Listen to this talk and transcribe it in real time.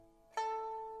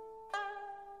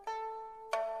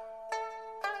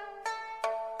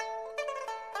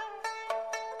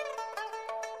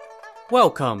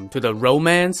Welcome to the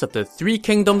Romance of the Three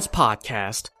Kingdoms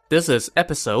podcast. This is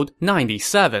episode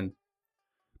 97.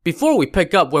 Before we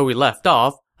pick up where we left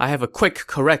off, I have a quick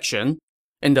correction.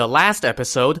 In the last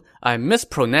episode, I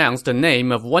mispronounced the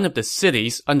name of one of the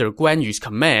cities under Guan Yu's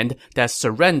command that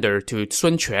surrendered to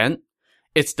Sun Quan.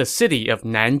 It's the city of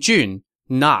Nanjun,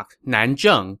 not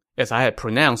Nanzheng, as I had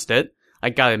pronounced it. I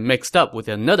got it mixed up with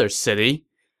another city.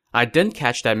 I didn't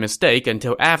catch that mistake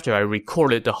until after I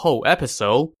recorded the whole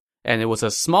episode, and it was a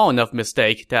small enough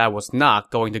mistake that I was not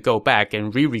going to go back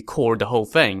and re-record the whole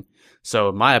thing,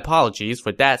 so my apologies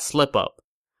for that slip-up.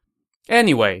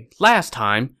 Anyway, last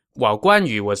time, while Guan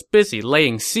Yu was busy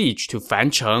laying siege to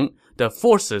Fancheng, the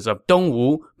forces of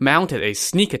Dongwu mounted a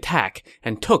sneak attack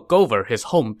and took over his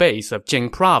home base of Jing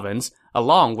Province,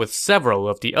 along with several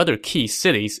of the other key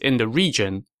cities in the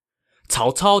region.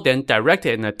 Cao Cao then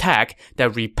directed an attack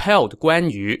that repelled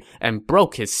Guan Yu and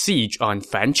broke his siege on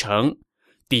Fancheng.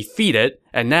 Defeated,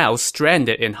 and now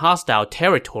stranded in hostile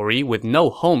territory with no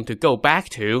home to go back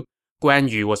to, Guan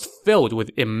Yu was filled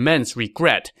with immense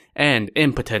regret and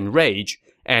impotent rage,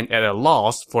 and at a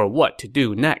loss for what to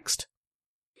do next.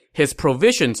 His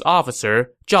provisions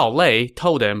officer, Zhao Lei,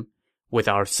 told him, "With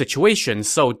our situation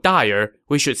so dire,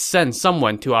 we should send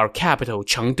someone to our capital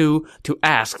Chengdu to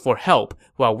ask for help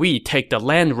while we take the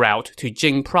land route to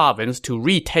Jing Province to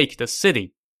retake the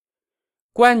city."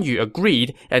 Guan Yu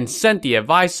agreed and sent the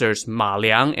advisors Ma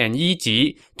Liang and Yi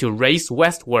Ji to race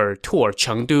westward toward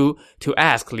Chengdu to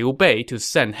ask Liu Bei to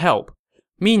send help.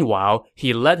 Meanwhile,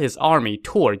 he led his army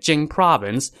toward Jing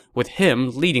Province, with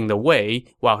him leading the way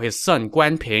while his son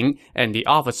Guan Ping and the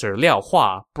officer Liao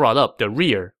Hua brought up the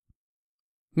rear.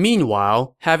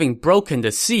 Meanwhile, having broken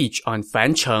the siege on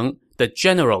Fancheng, the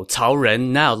general Cao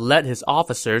Ren now led his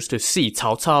officers to see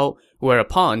Cao Cao,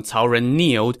 whereupon Cao Ren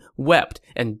kneeled, wept,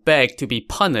 and begged to be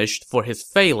punished for his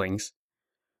failings.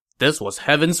 "This was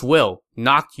heaven's will,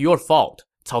 not your fault,"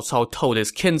 Cao Cao told his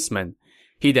kinsman.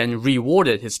 He then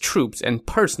rewarded his troops and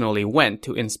personally went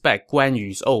to inspect Guan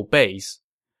Yu's old base.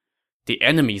 "The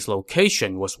enemy's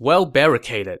location was well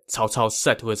barricaded," Cao Cao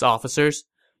said to his officers.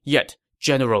 "Yet,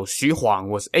 General Xu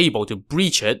Huang was able to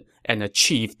breach it and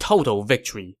achieve total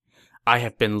victory. I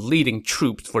have been leading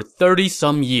troops for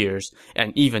 30-some years,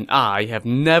 and even I have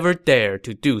never dared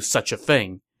to do such a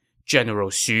thing. General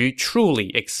Xu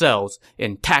truly excels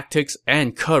in tactics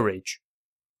and courage."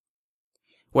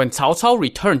 When Cao Cao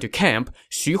returned to camp,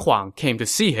 Xu Huang came to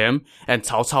see him, and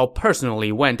Cao Cao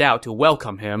personally went out to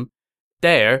welcome him.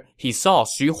 There, he saw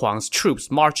Xu Huang's troops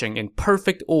marching in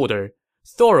perfect order.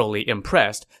 Thoroughly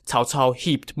impressed, Cao Cao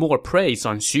heaped more praise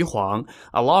on Xu Huang,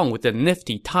 along with the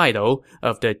nifty title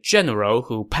of the general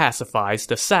who pacifies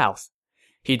the south.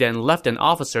 He then left an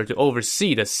officer to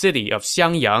oversee the city of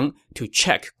Xiangyang to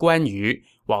check Guan Yu,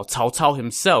 while Cao Cao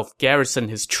himself garrisoned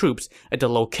his troops at the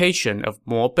location of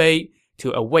Mobei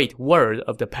to await word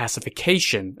of the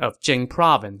pacification of Jing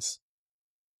Province.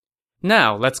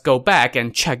 Now let's go back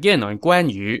and check in on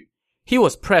Guan Yu. He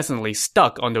was presently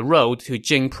stuck on the road to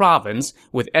Jing Province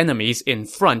with enemies in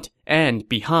front and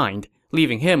behind,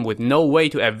 leaving him with no way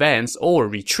to advance or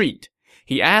retreat.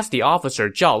 He asked the officer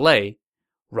Zhao Lei,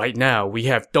 "Right now we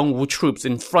have Dongwu troops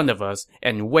in front of us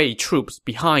and Wei troops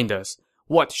behind us.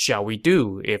 What shall we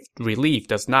do if relief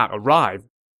does not arrive?"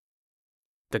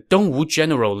 "The Dongwu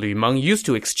general Lu Meng used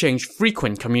to exchange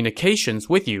frequent communications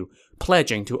with you,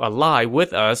 pledging to ally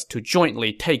with us to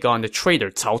jointly take on the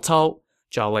traitor Cao Cao,"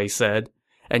 Zhao Lei said.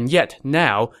 "And yet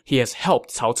now he has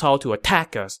helped Cao Cao to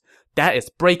attack us. That is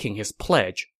breaking his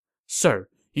pledge. Sir,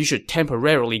 you should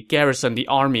temporarily garrison the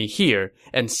army here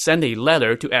and send a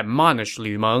letter to admonish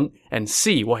Lu Meng and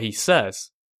see what he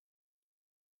says."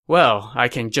 Well, I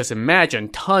can just imagine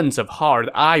tons of hard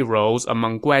eye rolls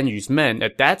among Guan Yu's men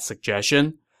at that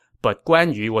suggestion. But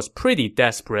Guan Yu was pretty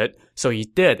desperate, so he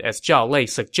did as Zhao Lei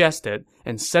suggested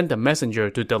and sent a messenger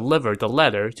to deliver the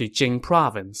letter to Jing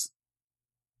Province.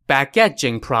 Back at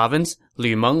Jing Province,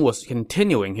 Lu Meng was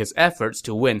continuing his efforts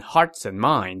to win hearts and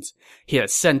minds. He had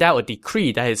sent out a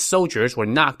decree that his soldiers were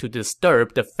not to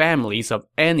disturb the families of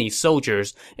any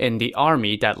soldiers in the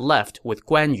army that left with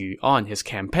Guan Yu on his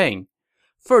campaign.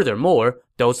 Furthermore,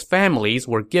 those families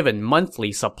were given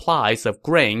monthly supplies of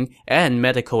grain and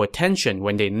medical attention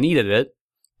when they needed it.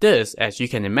 This, as you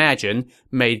can imagine,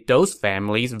 made those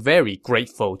families very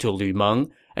grateful to Lu Meng,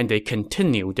 and they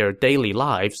continued their daily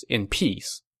lives in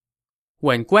peace.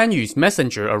 When Guan Yu's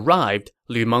messenger arrived,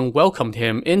 Lu Meng welcomed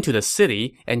him into the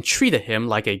city and treated him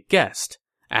like a guest.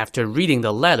 After reading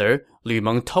the letter, Lu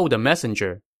Meng told the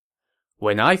messenger,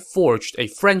 "When I forged a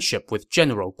friendship with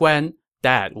General Guan,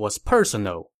 that was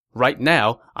personal. Right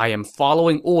now, I am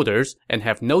following orders and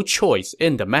have no choice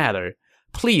in the matter.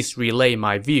 please relay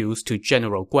my views to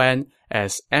General Guan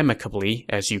as amicably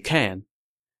as you can.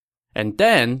 And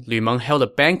then Lu Meng held a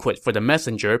banquet for the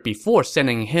messenger before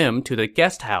sending him to the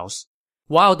guest house.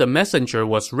 While the messenger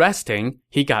was resting,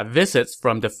 he got visits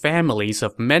from the families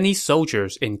of many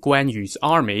soldiers in Guan Yu's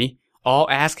army, all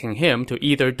asking him to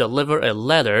either deliver a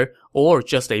letter or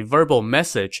just a verbal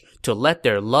message to let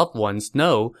their loved ones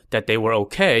know that they were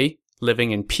okay,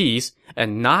 living in peace,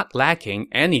 and not lacking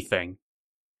anything.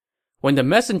 When the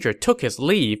messenger took his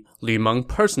leave, Lu Meng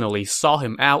personally saw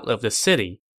him out of the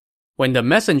city. When the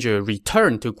messenger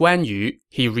returned to Guan Yu,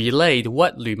 he relayed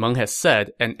what Lu Meng had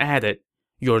said and added,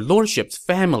 "Your lordship's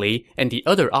family and the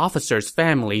other officers'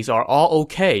 families are all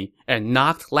okay and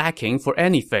not lacking for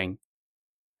anything."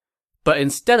 But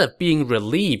instead of being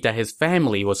relieved that his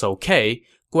family was okay,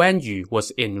 Guan Yu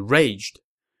was enraged.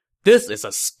 "This is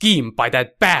a scheme by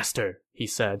that bastard," he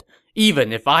said.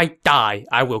 "Even if I die,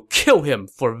 I will kill him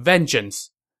for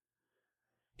vengeance."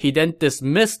 He then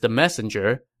dismissed the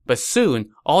messenger, but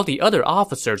soon all the other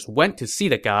officers went to see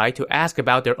the guy to ask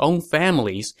about their own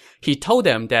families. He told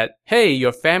them that, hey,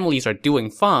 your families are doing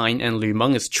fine and Lu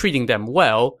Meng is treating them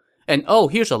well, and oh,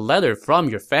 here's a letter from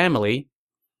your family.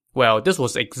 Well, this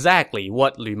was exactly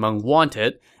what Lu Meng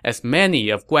wanted, as many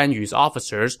of Guan Yu's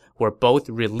officers were both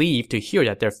relieved to hear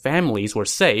that their families were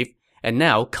safe, and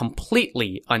now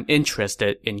completely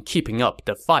uninterested in keeping up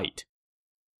the fight.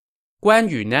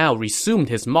 Guan Yu now resumed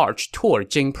his march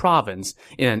toward Jing province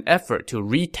in an effort to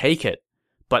retake it.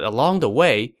 But along the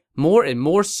way, more and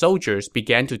more soldiers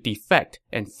began to defect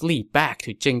and flee back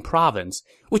to Jing province,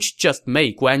 which just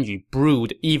made Guan Yu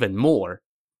brood even more.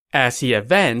 As he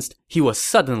advanced, he was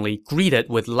suddenly greeted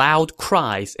with loud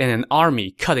cries and an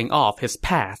army cutting off his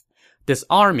path. This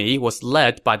army was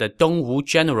led by the Dongwu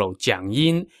general Jiang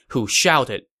Yin, who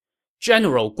shouted,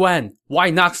 "General Guan, why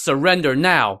not surrender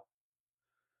now?"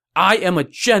 "I am a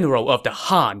general of the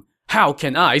Han. How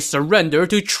can I surrender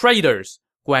to traitors?"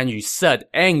 Guan Yu said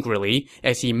angrily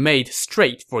as he made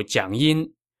straight for Jiang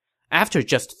Yin. After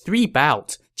just 3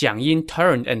 bouts, Jiang Yin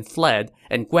turned and fled,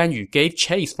 and Guan Yu gave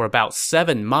chase for about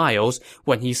 7 miles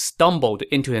when he stumbled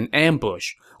into an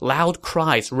ambush. Loud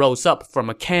cries rose up from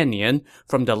a canyon.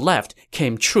 From the left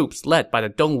came troops led by the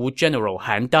Dongwu general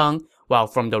Han Dang, while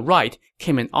from the right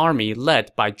came an army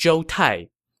led by Zhou Tai.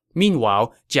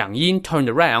 Meanwhile, Jiang Yin turned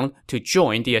around to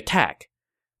join the attack.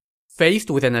 Faced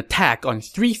with an attack on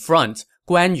 3 fronts,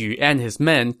 Guan Yu and his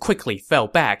men quickly fell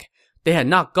back. They had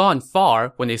not gone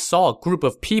far when they saw a group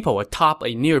of people atop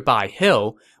a nearby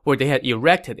hill, where they had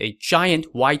erected a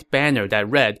giant white banner that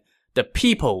read, "The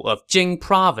People of Jing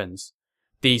Province."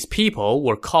 These people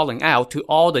were calling out to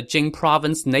all the Jing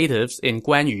Province natives in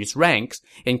Guan Yu's ranks,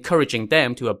 encouraging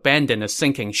them to abandon a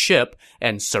sinking ship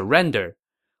and surrender.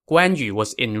 Guan Yu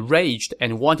was enraged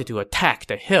and wanted to attack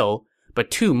the hill, but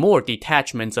 2 more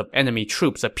detachments of enemy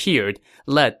troops appeared,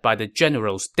 led by the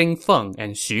generals Ding Feng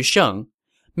and Xu Sheng.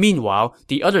 Meanwhile,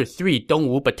 the other 3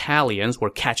 Dongwu battalions were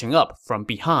catching up from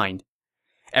behind.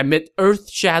 Amid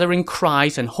earth-shattering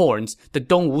cries and horns, the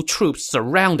Dongwu troops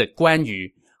surrounded Guan Yu.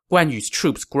 Guan Yu's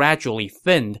troops gradually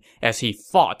thinned as he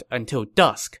fought until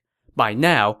dusk. By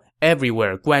now,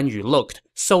 everywhere Guan Yu looked,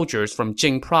 soldiers from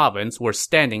Jing province were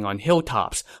standing on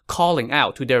hilltops, calling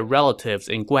out to their relatives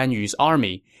in Guan Yu's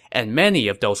army, and many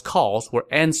of those calls were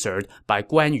answered by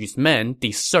Guan Yu's men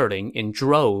deserting in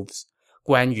droves.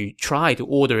 Guan Yu tried to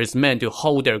order his men to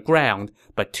hold their ground,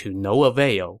 but to no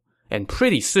avail. And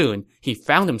pretty soon, he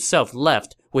found himself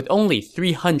left with only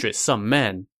 300-some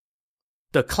men.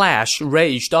 The clash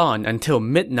raged on until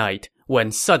midnight,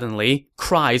 when suddenly,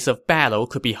 cries of battle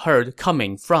could be heard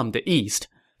coming from the east.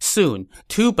 Soon,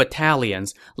 2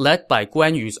 battalions, led by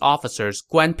Guan Yu's officers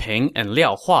Guan Ping and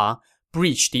Liao Hua,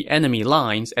 breached the enemy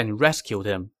lines and rescued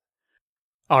him.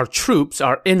 "Our troops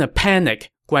are in a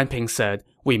panic," Guan Ping said.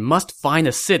 "We must find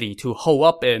a city to hole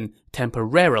up in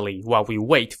temporarily while we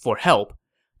wait for help.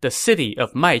 The city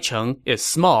of Maicheng is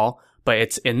small, but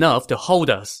it's enough to hold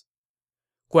us."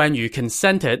 Guan Yu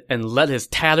consented and led his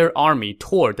tattered army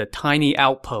toward the tiny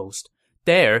outpost.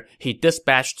 There, he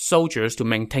dispatched soldiers to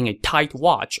maintain a tight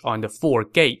watch on the 4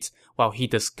 gates while he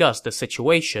discussed the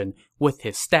situation with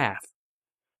his staff.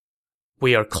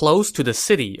 "We are close to the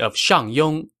city of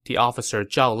Shangyong," the officer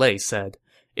Zhao Lei said.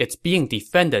 "It's being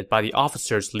defended by the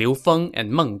officers Liu Feng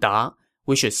and Meng Da.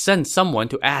 We should send someone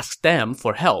to ask them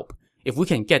for help. If we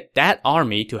can get that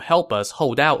army to help us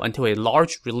hold out until a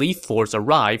large relief force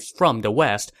arrives from the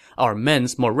west, our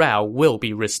men's morale will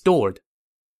be restored."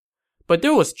 But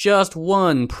there was just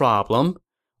one problem.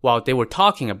 While they were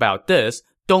talking about this,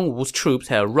 Dongwu's troops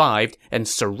had arrived and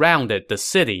surrounded the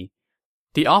city.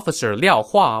 The officer Liao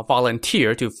Hua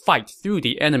volunteered to fight through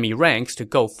the enemy ranks to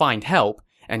go find help,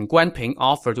 and Guan Ping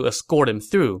offered to escort him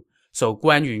through. So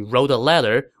Guan Yu wrote a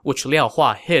letter, which Liao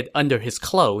Hua hid under his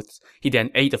clothes. He then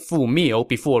ate a full meal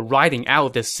before riding out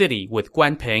of the city with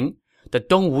Guan Ping. The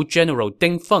Dongwu general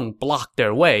Ding Feng blocked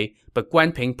their way, but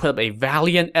Guan Ping put up a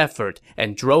valiant effort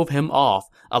and drove him off,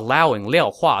 allowing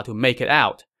Liao Hua to make it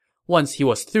out. Once he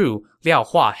was through, Liao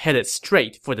Hua headed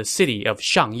straight for the city of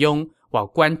Shangyong, while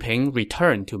Guan Ping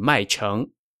returned to Maicheng.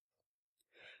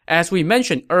 As we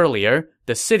mentioned earlier,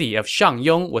 the city of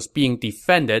Shangyong was being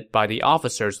defended by the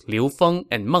officers Liu Feng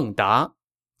and Meng Da.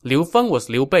 Liu Feng was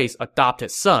Liu Bei's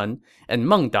adopted son, and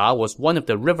Meng Da was one of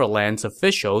the Riverlands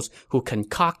officials who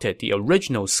concocted the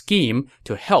original scheme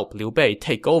to help Liu Bei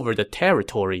take over the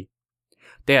territory.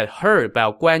 They had heard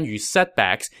about Guan Yu's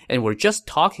setbacks and were just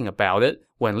talking about it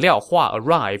when Liao Hua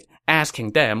arrived,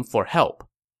 asking them for help.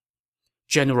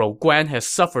 General Guan has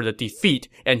suffered a defeat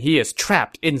and he is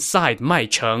trapped inside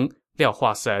Maicheng, Liao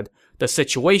Hua said. The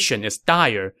situation is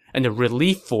dire, and the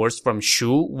relief force from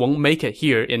Shu won't make it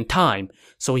here in time,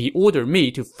 so he ordered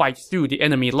me to fight through the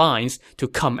enemy lines to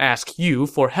come ask you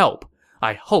for help.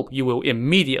 I hope you will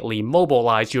immediately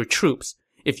mobilize your troops.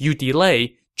 If you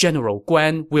delay, General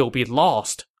Guan will be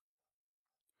lost.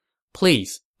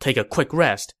 Please, take a quick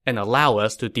rest and allow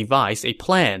us to devise a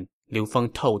plan, Liu Feng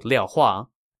told Liao Hua.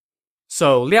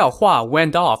 So Liao Hua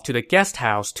went off to the guest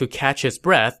house to catch his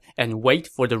breath and wait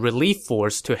for the relief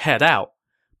force to head out.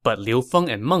 But Liu Feng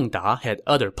and Meng Da had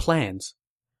other plans.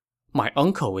 My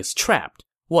uncle is trapped.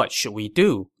 What should we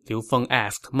do? Liu Feng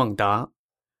asked Meng Da.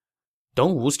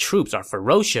 Dongwu's troops are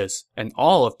ferocious, and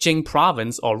all of Jing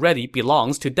province already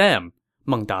belongs to them,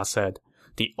 Meng Da said.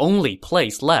 The only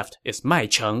place left is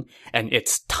Maicheng, and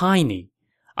it's tiny.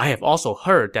 I have also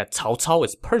heard that Cao Cao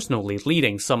is personally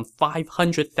leading some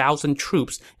 500,000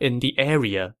 troops in the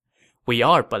area. We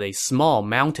are but a small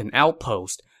mountain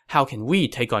outpost. How can we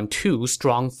take on two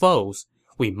strong foes?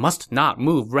 We must not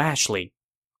move rashly.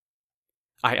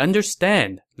 I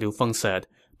understand, Liu Feng said,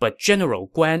 but General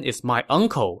Guan is my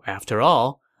uncle, after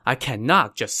all. I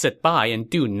cannot just sit by and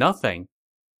do nothing.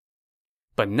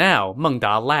 But now Meng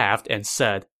Da laughed and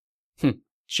said,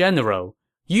 General,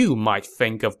 you might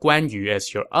think of Guan Yu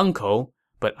as your uncle,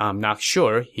 but I'm not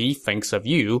sure he thinks of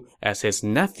you as his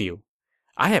nephew.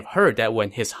 I have heard that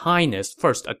when His Highness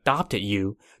first adopted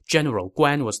you, General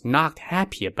Guan was not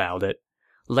happy about it.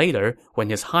 Later, when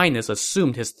His Highness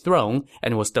assumed his throne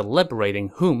and was deliberating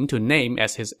whom to name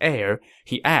as his heir,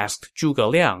 he asked Zhuge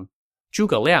Liang.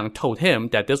 Zhuge Liang told him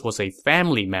that this was a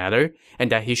family matter and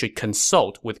that he should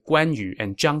consult with Guan Yu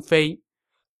and Zhang Fei.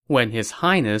 When His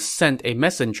Highness sent a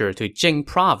messenger to Jing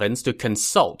province to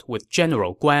consult with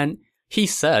General Guan, he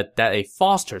said that a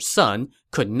foster son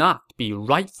could not be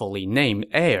rightfully named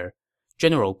heir.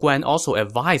 General Guan also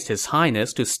advised His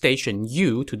Highness to station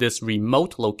you to this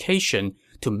remote location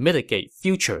to mitigate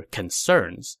future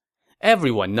concerns.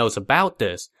 Everyone knows about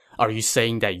this. Are you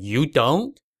saying that you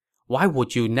don't? Why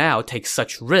would you now take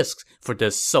such risks for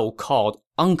this so-called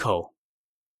uncle?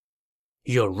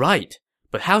 You're right.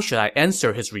 But how should I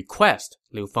answer his request?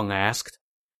 Liu Feng asked.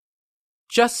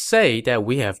 Just say that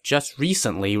we have just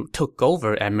recently took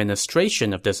over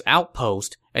administration of this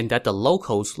outpost and that the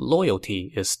locals'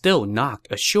 loyalty is still not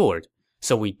assured,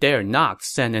 so we dare not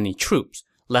send any troops,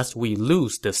 lest we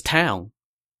lose this town.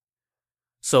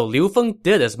 So Liu Feng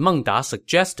did as Meng Da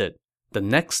suggested. The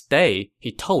next day,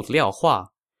 he told Liao Hua,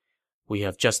 We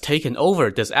have just taken over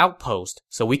this outpost,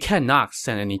 so we cannot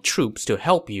send any troops to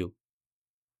help you.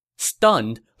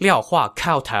 Stunned, Liao Hua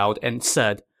kowtowed and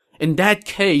said, In that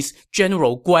case,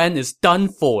 General Guan is done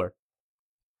for.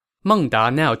 Meng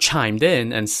Da now chimed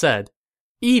in and said,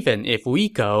 Even if we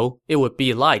go, it would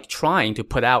be like trying to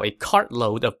put out a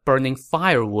cartload of burning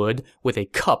firewood with a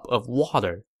cup of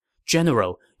water.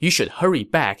 General, you should hurry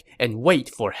back and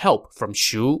wait for help from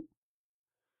Shu.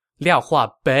 Liao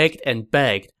Hua begged and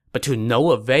begged, but to no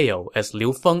avail as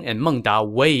Liu Feng and Meng Da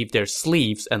waved their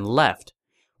sleeves and left.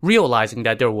 Realizing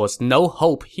that there was no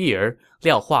hope here,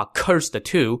 Liao Hua cursed the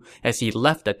two as he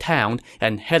left the town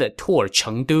and headed toward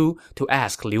Chengdu to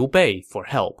ask Liu Bei for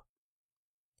help.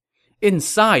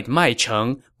 Inside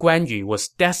Maicheng, Guan Yu was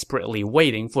desperately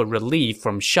waiting for relief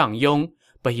from Shangyong,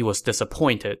 but he was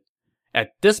disappointed.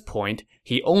 At this point,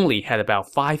 he only had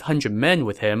about 500 men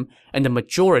with him, and the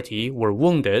majority were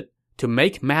wounded. To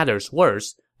make matters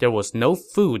worse, there was no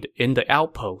food in the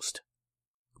outpost.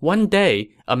 One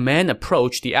day, a man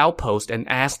approached the outpost and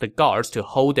asked the guards to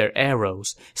hold their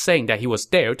arrows, saying that he was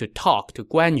there to talk to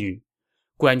Guan Yu.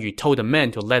 Guan Yu told the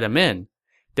men to let him in.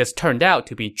 This turned out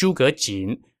to be Zhuge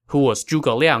Jin, who was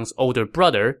Zhuge Liang's older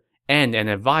brother and an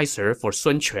advisor for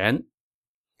Sun Quan.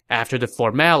 After the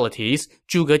formalities,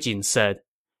 Zhuge Jin said,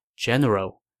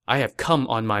 "General, I have come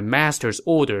on my master's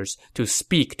orders to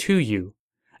speak to you.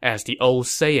 As the old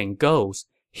saying goes,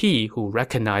 he who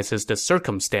recognizes the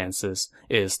circumstances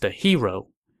is the hero.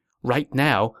 Right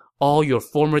now, all your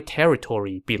former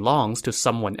territory belongs to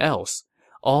someone else.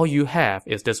 All you have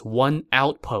is this one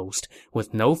outpost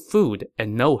with no food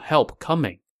and no help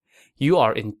coming. You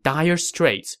are in dire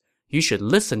straits. You should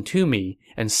listen to me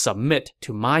and submit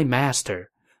to my master.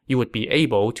 You would be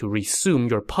able to resume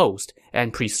your post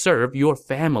and preserve your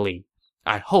family.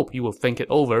 I hope you will think it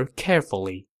over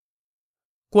carefully."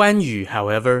 Guan Yu,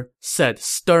 however, said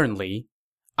sternly,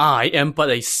 "I am but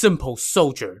a simple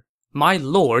soldier. My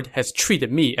lord has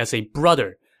treated me as a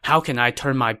brother. How can I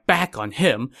turn my back on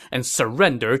him and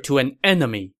surrender to an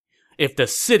enemy? If the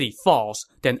city falls,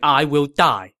 then I will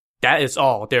die. That is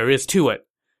all there is to it.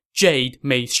 Jade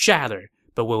may shatter,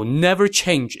 but will never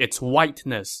change its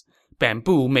whiteness.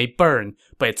 Bamboo may burn,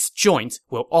 but its joints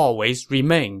will always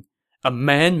remain. A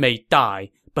man may die,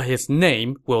 but his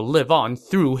name will live on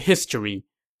through history.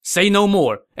 Say no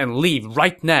more and leave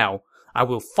right now. I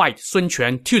will fight Sun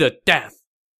Quan to the death."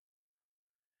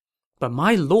 "But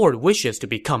my lord wishes to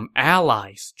become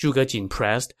allies," Zhuge Jin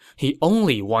pressed. "He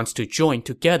only wants to join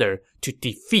together to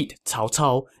defeat Cao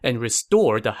Cao and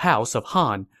restore the house of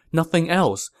Han. Nothing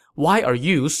else. Why are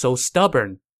you so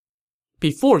stubborn?"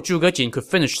 Before Zhuge Jin could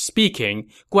finish speaking,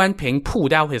 Guan Ping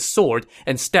pulled out his sword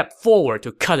and stepped forward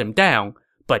to cut him down,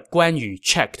 but Guan Yu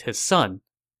checked his son.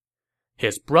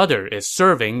 "His brother is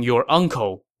serving your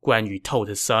uncle," Guan Yu told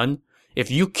his son.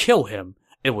 "If you kill him,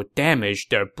 it would damage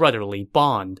their brotherly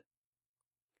bond."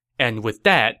 And with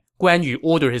that, Guan Yu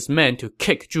ordered his men to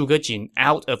kick Zhuge Jin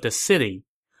out of the city.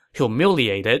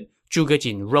 Humiliated, Zhuge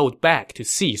Jin rode back to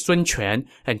see Sun Quan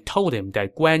and told him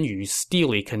that Guan Yu's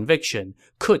steely conviction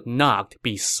could not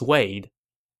be swayed.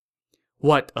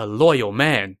 "What a loyal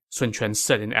man," Sun Quan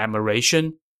said in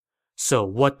admiration. "So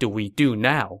what do we do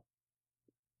now?"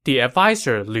 The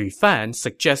advisor Lu Fan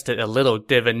suggested a little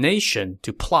divination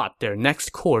to plot their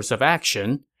next course of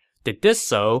action. They did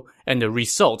so, and the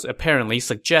results apparently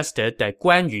suggested that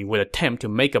Guan Yu would attempt to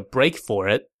make a break for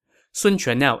it. Sun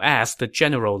Quan now asked the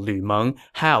general Lu Meng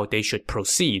how they should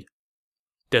proceed.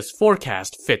 "This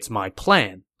forecast fits my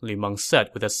plan," Lu Meng said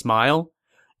with a smile.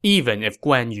 "Even if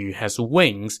Guan Yu has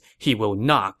wings, he will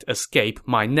not escape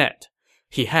my net.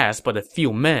 He has but a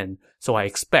few men, so I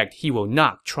expect he will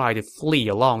not try to flee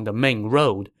along the main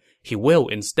road. He will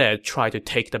instead try to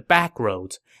take the back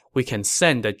roads. We can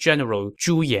send the general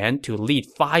Zhu Yan to lead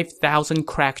 5,000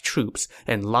 crack troops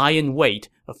and lie in wait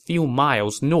a few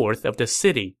miles north of the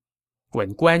city.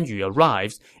 When Guan Yu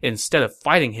arrives, instead of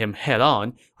fighting him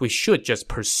head-on, we should just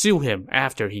pursue him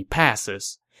after he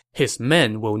passes. His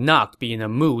men will not be in a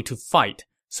mood to fight,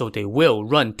 so they will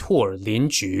run toward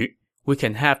Linju. We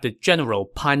can have the general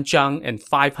Pan Zhang and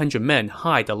 500 men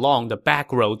hide along the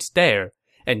back roads there,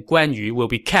 and Guan Yu will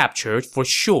be captured for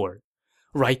sure.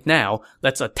 Right now,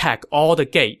 let's attack all the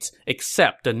gates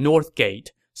except the north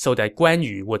gate, so that Guan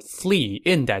Yu would flee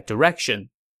in that direction."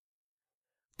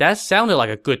 That sounded like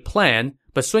a good plan,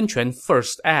 but Sun Quan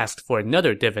first asked for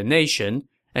another divination,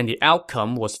 and the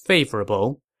outcome was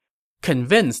favorable.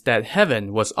 Convinced that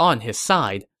heaven was on his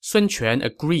side, Sun Quan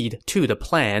agreed to the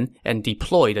plan and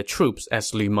deployed the troops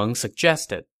as Lu Meng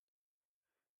suggested.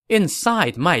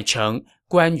 Inside Maicheng,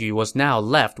 Guan Yu was now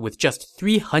left with just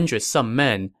 300-some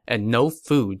men and no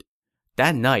food.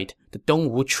 That night, the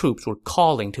Dongwu troops were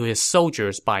calling to his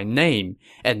soldiers by name,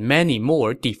 and many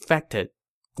more defected.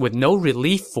 With no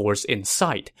relief force in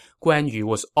sight, Guan Yu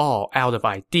was all out of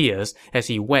ideas as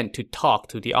he went to talk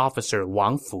to the officer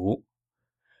Wang Fu.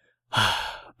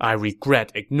 "I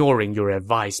regret ignoring your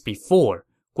advice before,"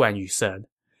 Guan Yu said.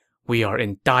 "We are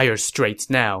in dire straits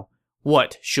now.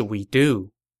 What should we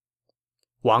do?"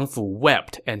 Wang Fu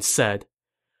wept and said,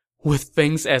 "With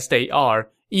things as they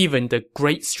are, even the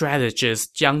great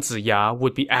strategist Jiang Ziya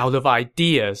would be out of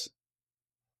ideas."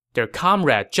 Their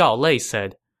comrade Zhao Lei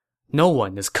said, "No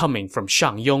one is coming from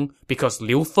Shangyong because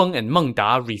Liu Feng and Meng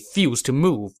Da refuse to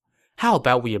move. How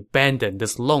about we abandon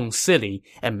this lone city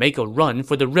and make a run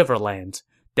for the riverlands?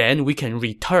 Then we can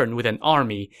return with an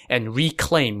army and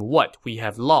reclaim what we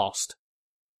have lost."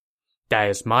 "That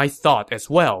is my thought as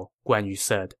well," Guan Yu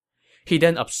said. He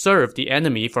then observed the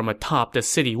enemy from atop the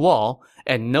city wall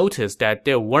and noticed that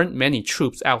there weren't many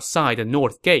troops outside the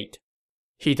north gate.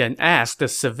 He then asked the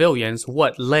civilians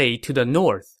what lay to the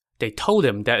north. They told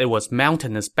him that it was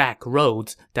mountainous back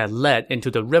roads that led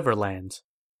into the riverlands.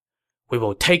 "We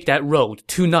will take that road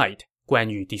tonight,"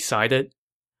 Guan Yu decided.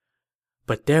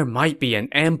 "But there might be an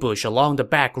ambush along the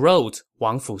back roads,"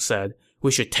 Wang Fu said.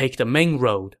 "We should take the main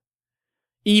road."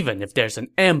 Even if there's an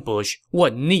ambush,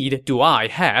 what need do I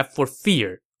have for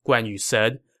fear? Guan Yu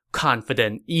said,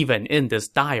 confident even in this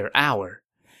dire hour.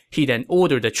 He then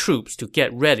ordered the troops to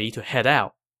get ready to head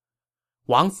out.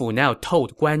 Wang Fu now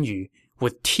told Guan Yu,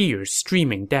 with tears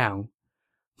streaming down,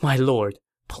 "My lord,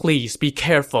 please be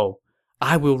careful.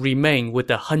 I will remain with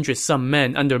the 100-some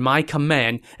men under my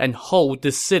command and hold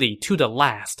the city to the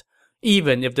last.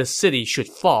 Even if the city should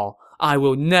fall, I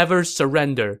will never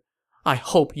surrender. I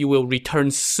hope you will return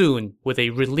soon with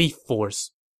a relief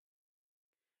force."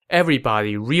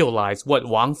 Everybody realized what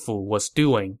Wang Fu was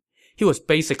doing. He was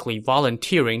basically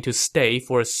volunteering to stay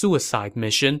for a suicide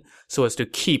mission so as to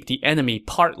keep the enemy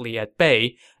partly at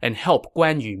bay and help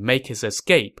Guan Yu make his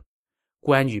escape.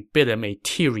 Guan Yu bid him a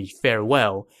teary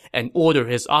farewell and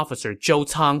ordered his officer Zhou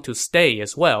Cang to stay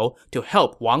as well to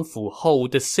help Wang Fu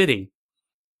hold the city.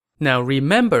 Now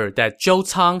remember that Zhou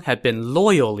Cang had been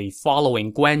loyally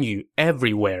following Guan Yu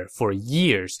everywhere for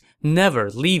years,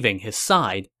 never leaving his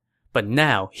side. But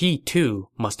now he too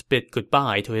must bid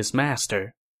goodbye to his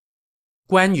master.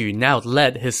 Guan Yu now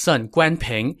led his son Guan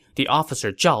Ping, the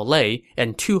officer Zhao Lei,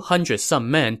 and 200-some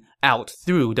men out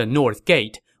through the north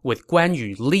gate, with Guan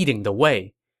Yu leading the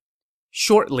way.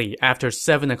 Shortly after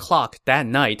 7 o'clock that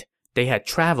night, they had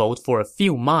traveled for a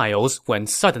few miles when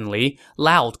suddenly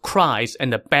loud cries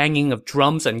and the banging of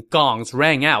drums and gongs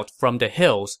rang out from the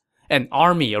hills. An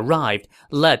army arrived,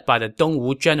 led by the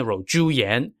Dongwu general Zhu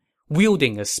Yan.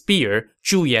 Wielding a spear,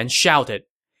 Zhu Yan shouted,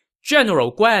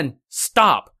 "General Guan,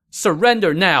 stop!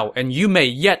 Surrender now and you may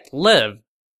yet live!"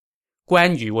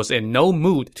 Guan Yu was in no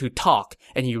mood to talk,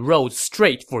 and he rode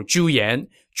straight for Zhu Yan.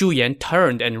 Zhu Yan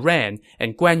turned and ran,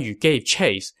 and Guan Yu gave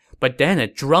chase. But then a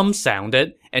drum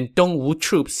sounded, and Dongwu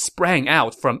troops sprang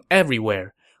out from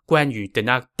everywhere. Guan Yu did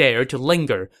not dare to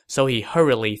linger, so he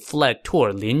hurriedly fled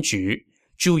toward Linju.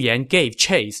 Zhu Yan gave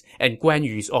chase, and Guan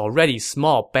Yu's already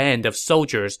small band of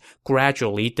soldiers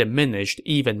gradually diminished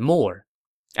even more.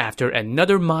 After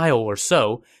another mile or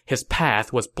so, his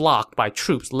path was blocked by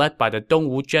troops led by the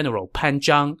Dongwu general Pan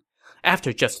Zhang.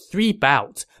 After just 3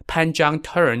 bouts, Pan Zhang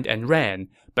turned and ran,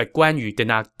 but Guan Yu did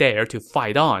not dare to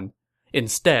fight on.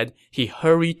 Instead, he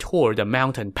hurried toward the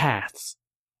mountain paths.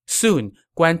 Soon,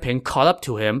 Guan Ping caught up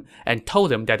to him and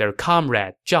told him that their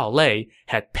comrade, Zhao Lei,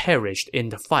 had perished in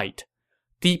the fight.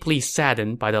 Deeply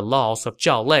saddened by the loss of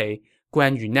Zhao Lei,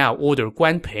 Guan Yu now ordered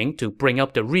Guan Ping to bring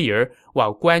up the rear,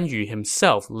 while Guan Yu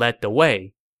himself led the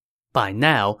way. By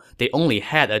now, they only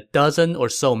had a dozen or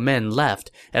so men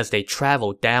left as they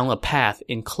traveled down a path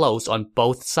enclosed on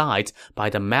both sides by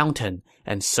the mountain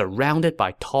and surrounded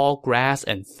by tall grass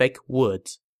and thick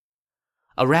woods.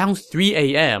 Around 3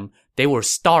 a.m., they were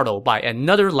startled by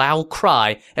another loud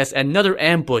cry as another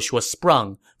ambush was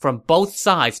sprung. From both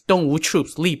sides, Dongwu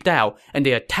troops leaped out, and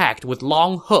they attacked with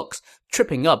long hooks,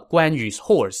 tripping up Guan Yu's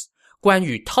horse. Guan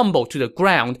Yu tumbled to the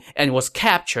ground and was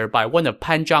captured by one of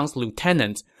Pan Zhang's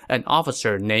lieutenants, an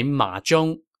officer named Ma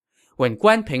Zhong. When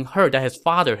Guan Ping heard that his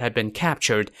father had been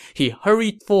captured, he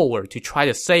hurried forward to try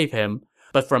to save him.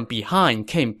 But from behind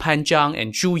came Pan Zhang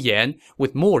and Zhu Yan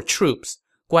with more troops.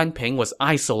 Guan Ping was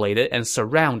isolated and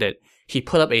surrounded. He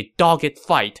put up a dogged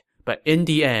fight, but in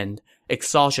the end,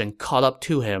 exhaustion caught up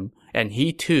to him, and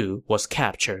he too was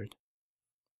captured.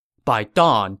 By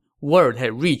dawn, word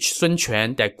had reached Sun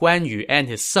Quan that Guan Yu and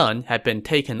his son had been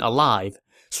taken alive.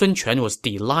 Sun Quan was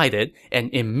delighted and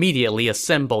immediately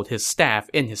assembled his staff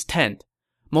in his tent.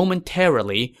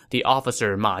 Momentarily, the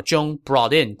officer Ma Zhong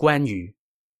brought in Guan Yu.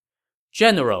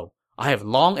 "General, I have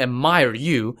long admired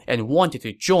you and wanted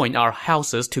to join our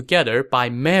houses together by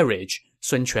marriage,"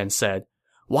 Sun Quan said.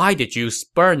 "Why did you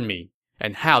spurn me?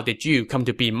 And how did you come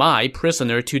to be my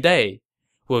prisoner today?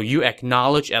 Will you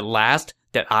acknowledge at last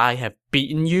that I have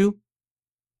beaten you?"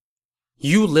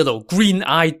 "You little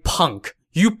green-eyed punk!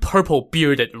 You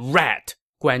purple-bearded rat!"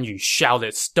 Guan Yu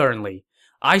shouted sternly.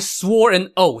 "I swore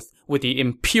an oath with the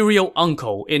imperial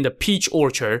uncle in the peach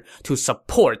orchard to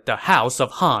support the house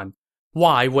of Han.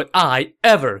 Why would I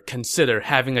ever consider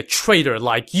having a traitor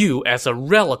like you as a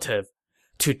relative?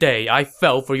 Today I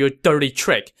fell for your dirty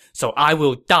trick, so I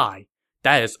will die.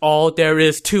 That is all there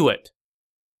is to it."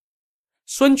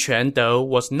 Sun Quan, though,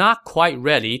 was not quite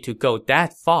ready to go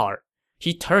that far.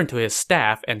 He turned to his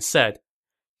staff and said,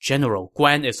 "General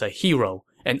Guan is a hero,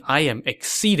 and I am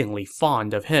exceedingly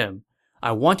fond of him.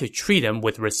 I want to treat him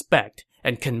with respect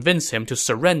and convince him to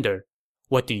surrender.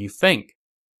 What do you think?"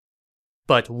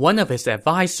 But one of his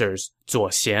advisers, Zuo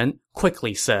Xian,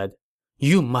 quickly said,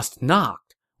 "You must not.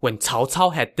 When Cao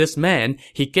Cao had this man,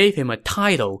 he gave him a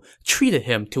title, treated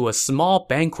him to a small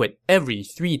banquet every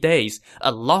 3 days,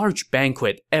 a large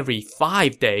banquet every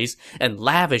 5 days, and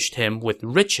lavished him with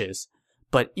riches.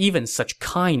 But even such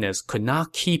kindness could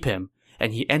not keep him,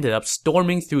 and he ended up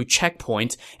storming through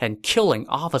checkpoints and killing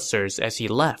officers as he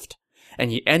left.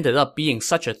 And he ended up being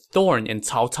such a thorn in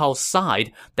Cao Cao's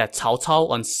side that Cao Cao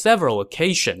on several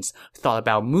occasions thought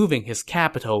about moving his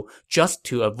capital just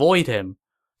to avoid him.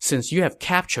 Since you have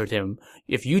captured him,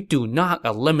 if you do not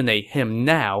eliminate him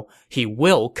now, he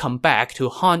will come back to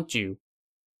haunt you.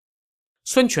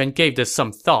 Sun Quan gave this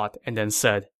some thought and then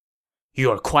said,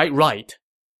 "You are quite right."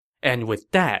 And with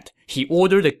that, he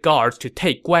ordered the guards to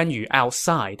take Guan Yu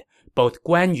outside. Both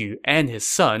Guan Yu and his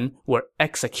son were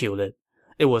executed.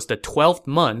 It was the 12th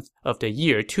month of the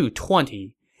year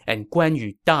 220, and Guan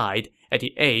Yu died at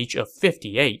the age of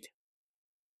 58.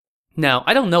 Now,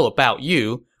 I don't know about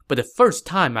you, but the first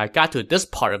time I got to this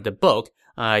part of the book,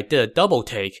 I did a double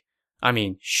take. I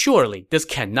mean, surely this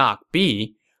cannot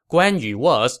be. Guan Yu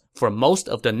was, for most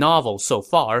of the novel so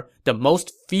far, the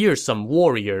most fearsome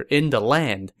warrior in the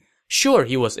land. Sure,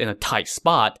 he was in a tight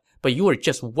spot, but you were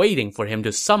just waiting for him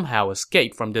to somehow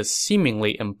escape from this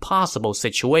seemingly impossible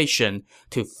situation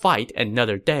to fight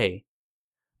another day.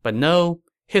 But no,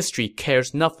 history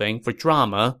cares nothing for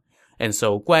drama, and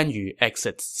so Guan Yu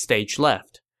exits stage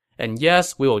left. And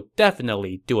yes, we will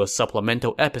definitely do a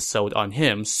supplemental episode on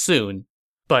him soon.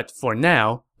 But for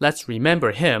now, let's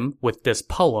remember him with this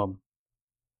poem.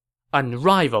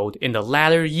 Unrivaled in the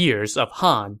latter years of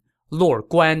Han, Lord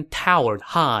Guan towered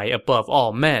high above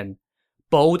all men.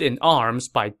 Bold in arms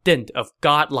by dint of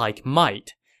godlike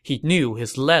might, he knew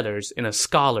his letters in a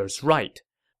scholar's right.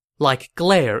 Like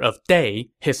glare of day,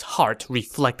 his heart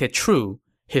reflected true.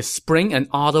 His spring and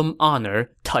autumn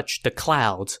honor touched the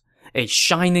clouds. A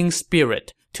shining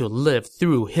spirit to live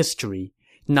through history,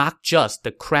 not just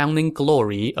the crowning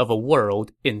glory of a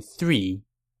world in three.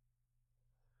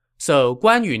 So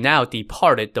Guan Yu now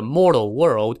departed the mortal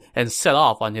world and set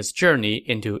off on his journey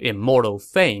into immortal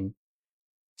fame.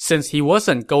 Since he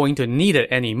wasn't going to need it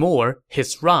anymore,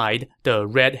 his ride, the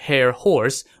red-haired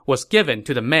horse, was given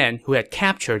to the man who had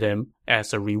captured him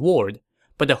as a reward.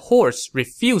 But the horse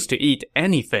refused to eat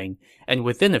anything, and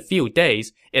within a few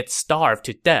days, it starved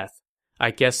to death. I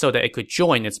guess so that it could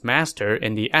join its master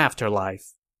in the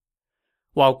afterlife.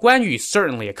 While Guan Yu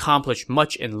certainly accomplished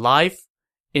much in life,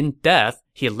 in death,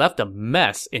 he left a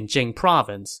mess in Jing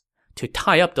province. To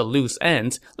tie up the loose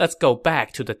ends, let's go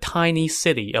back to the tiny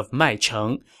city of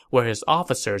Maicheng, where his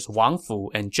officers Wang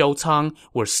Fu and Zhou Cang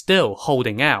were still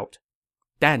holding out.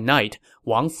 That night,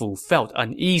 Wang Fu felt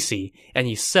uneasy, and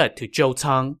he said to Zhou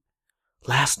Cang,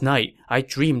 "Last night, I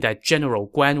dreamed that General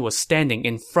Guan was standing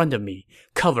in front of me,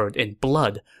 covered in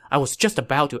blood. I was just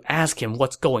about to ask him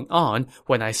what's going on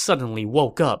when I suddenly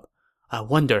woke up. I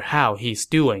wonder how he's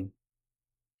doing."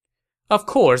 Of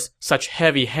course, such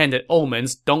heavy-handed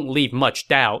omens don't leave much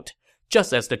doubt.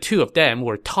 Just as the two of them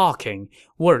were talking,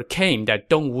 word came that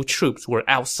Dongwu troops were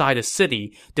outside the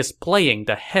city, displaying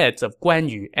the heads of Guan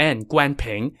Yu and Guan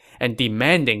Ping, and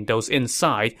demanding those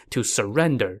inside to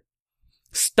surrender.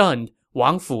 Stunned,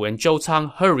 Wang Fu and Zhou Cang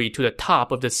hurried to the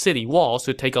top of the city walls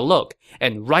to take a look,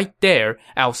 and right there,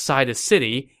 outside the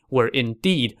city, were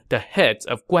indeed the heads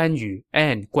of Guan Yu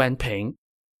and Guan Ping.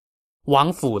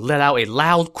 Wang Fu let out a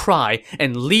loud cry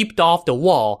and leaped off the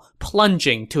wall,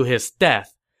 plunging to his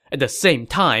death. At the same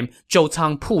time, Zhou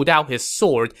Cang pulled out his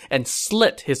sword and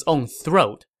slit his own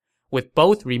throat. With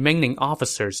both remaining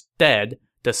officers dead,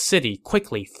 the city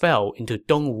quickly fell into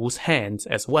Dongwu's hands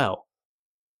as well.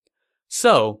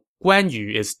 So, Guan Yu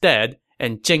is dead,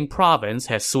 and Jing province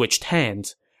has switched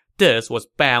hands. This was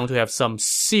bound to have some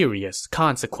serious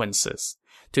consequences.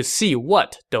 To see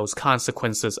what those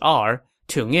consequences are,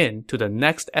 tune in to the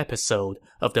next episode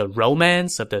of the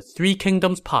Romance of the Three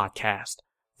Kingdoms podcast.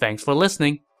 Thanks for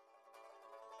listening.